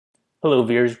Hello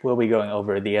viewers, we'll be going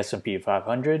over the S&P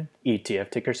 500 ETF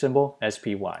ticker symbol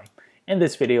SPY. In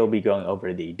this video, we'll be going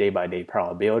over the day-by-day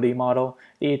probability model,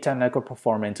 the technical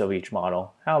performance of each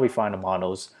model, how we find the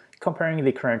models, comparing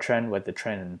the current trend with the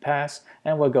trend in the past,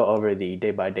 and we'll go over the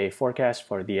day-by-day forecast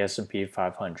for the S&P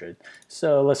 500.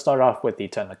 So let's start off with the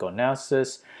technical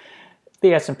analysis.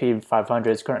 The S&P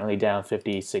 500 is currently down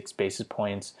 56 basis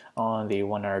points on the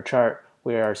 1-hour chart.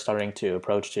 We are starting to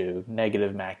approach to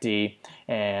negative MACD,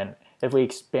 and if we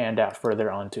expand out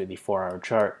further onto the 4-hour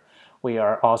chart, we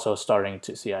are also starting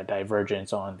to see a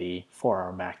divergence on the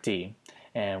 4-hour MACD,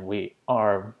 and we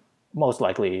are most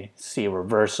likely see a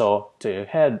reversal to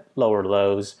head lower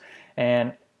lows.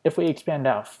 And if we expand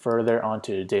out further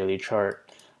onto the daily chart,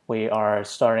 we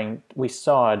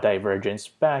saw a divergence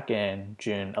back in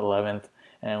June 11th,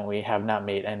 and we have not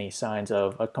made any signs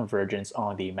of a convergence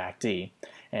on the MACD.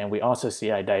 And we also see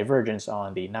a divergence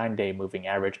on the 9-day moving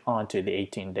average onto the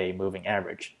 18-day moving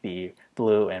average, the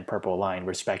blue and purple line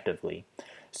respectively.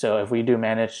 So if we do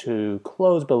manage to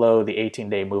close below the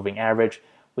 18-day moving average,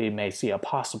 we may see a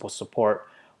possible support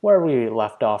where we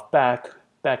left off back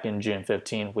in June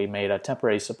 15. We made a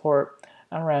temporary support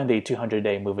around the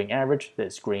 200-day moving average,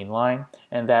 this green line,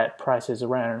 and that price is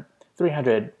around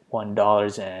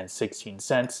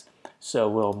 $301.16. So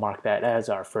we'll mark that as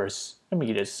our first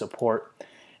immediate support.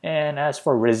 And as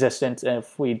for resistance,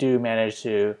 if we do manage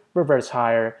to reverse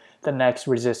higher, the next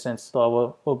resistance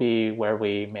level will be where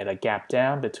we made a gap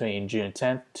down between June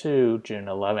 10th to June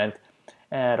 11th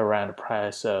at around a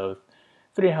price of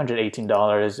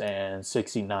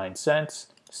 $318.69.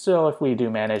 So if we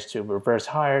do manage to reverse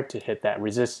higher to hit that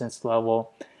resistance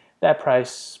level, that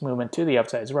price movement to the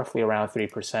upside is roughly around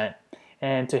 3%.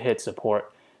 And to hit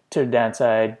support to the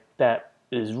downside, that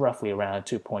is roughly around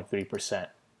 2.3%.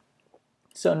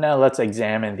 So now let's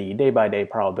examine the day-by-day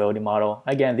probability model.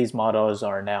 Again, these models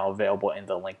are now available in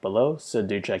the link below, so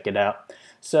do check it out.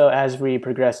 So as we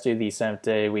progress to the 7th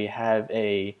day, we have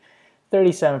a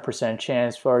 37%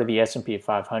 chance for the S&P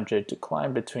 500 to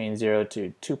climb between 0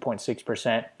 to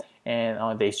 2.6%. And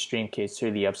on the extreme case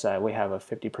to the upside, we have a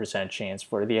 50% chance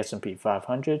for the S&P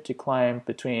 500 to climb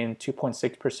between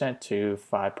 2.6% to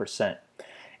 5%.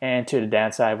 And to the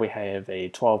downside, we have a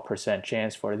 12%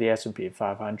 chance for the S&P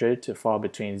 500 to fall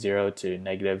between 0 to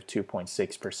negative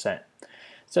 2.6%.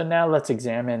 So now let's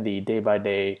examine the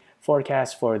day-by-day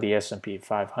forecast for the S&P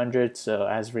 500. So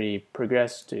as we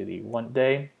progress to the 1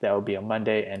 day, that will be a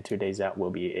Monday, and 2 days out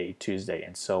will be a Tuesday,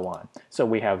 and so on. So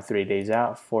we have 3 days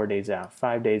out, 4 days out,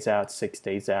 5 days out, 6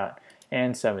 days out,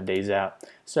 and 7 days out.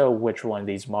 So which one of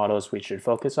these models we should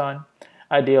focus on?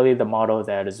 Ideally, the model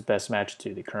that is best matched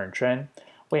to the current trend.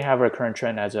 We have our current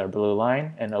trend as our blue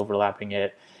line, and overlapping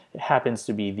it happens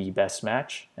to be the best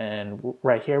match. And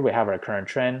right here we have our current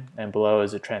trend, and below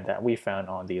is a trend that we found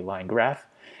on the line graph.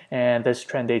 And this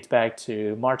trend dates back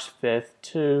to March 5th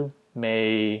to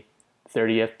May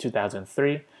 30th,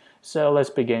 2003. So let's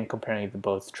begin comparing the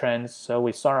both trends. So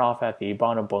we start off at the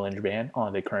bottom Bollinger Band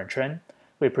on the current trend.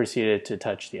 We proceeded to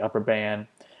touch the upper band,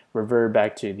 revert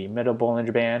back to the middle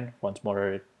Bollinger Band, once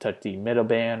more touch the middle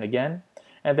band again,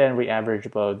 and then we average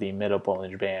above the middle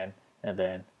Bollinger Band, and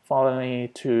then finally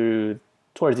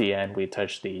towards the end we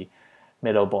touch the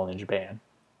middle Bollinger Band.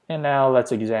 And now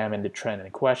let's examine the trend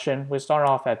in question. We start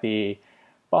off at the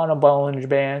bottom Bollinger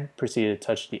Band, proceed to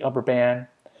touch the upper band,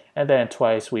 and then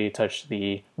twice we touch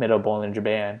the middle Bollinger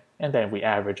Band, and then we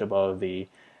average above the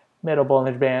middle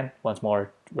Bollinger Band, once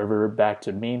more revert back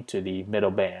to mean to the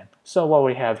middle band. So what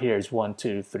we have here is 1,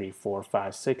 2, 3, 4,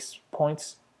 5, 6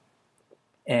 points.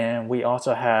 And we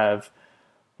also have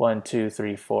 1, 2,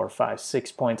 3, 4, 5,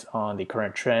 6 points on the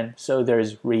current trend. So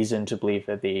there's reason to believe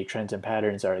that the trends and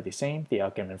patterns are the same. The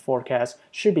outcome and forecast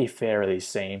should be fairly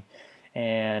same.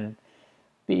 And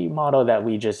the model that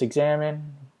we just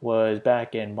examined was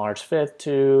back in March 5th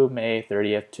to May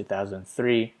 30th,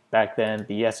 2003. Back then,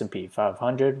 the S&P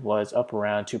 500 was up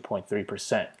around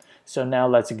 2.3%. So now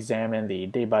let's examine the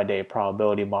day-by-day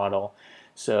probability model.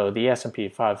 So the S&P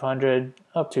 500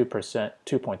 up 2%,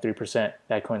 2.3%.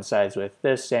 That coincides with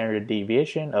this standard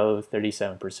deviation of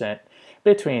 37%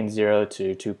 between 0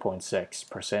 to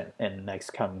 2.6% in the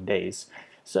next coming days.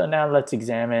 So now let's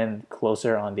examine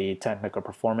closer on the technical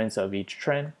performance of each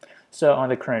trend. So on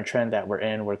the current trend that we're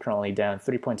in, we're currently down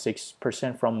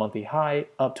 3.6% from monthly high,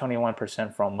 up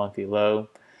 21% from monthly low,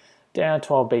 down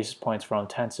 12 basis points from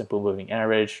 10 simple moving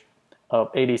average,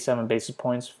 up 87 basis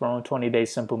points from 20-day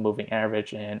simple moving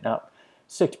average, and up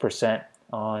 6%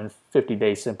 on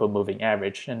 50-day simple moving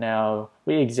average. And now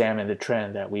we examine the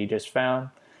trend that we just found.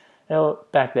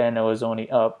 Back then it was only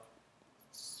up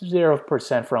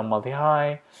 0% from monthly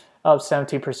high, up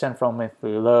 17% from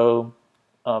monthly low,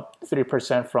 up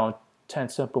 3% from 10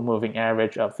 simple moving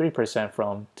average, up 3%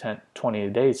 from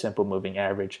 20-day simple moving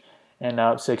average, and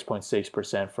up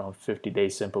 6.6% from 50-day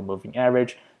simple moving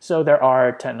average. So there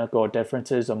are technical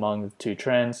differences among the two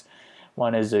trends.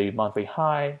 One is the monthly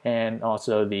high and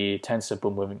also the 10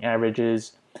 simple moving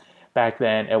averages. Back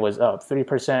then it was up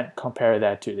 3%. Compare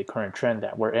that to the current trend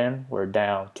that we're in. We're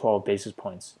down 12 basis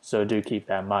points. So do keep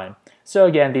that in mind. So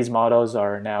again, these models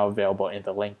are now available in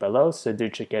the link below, so do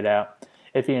check it out.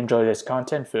 If you enjoy this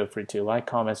content, feel free to like,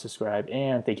 comment, subscribe,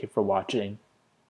 and thank you for watching.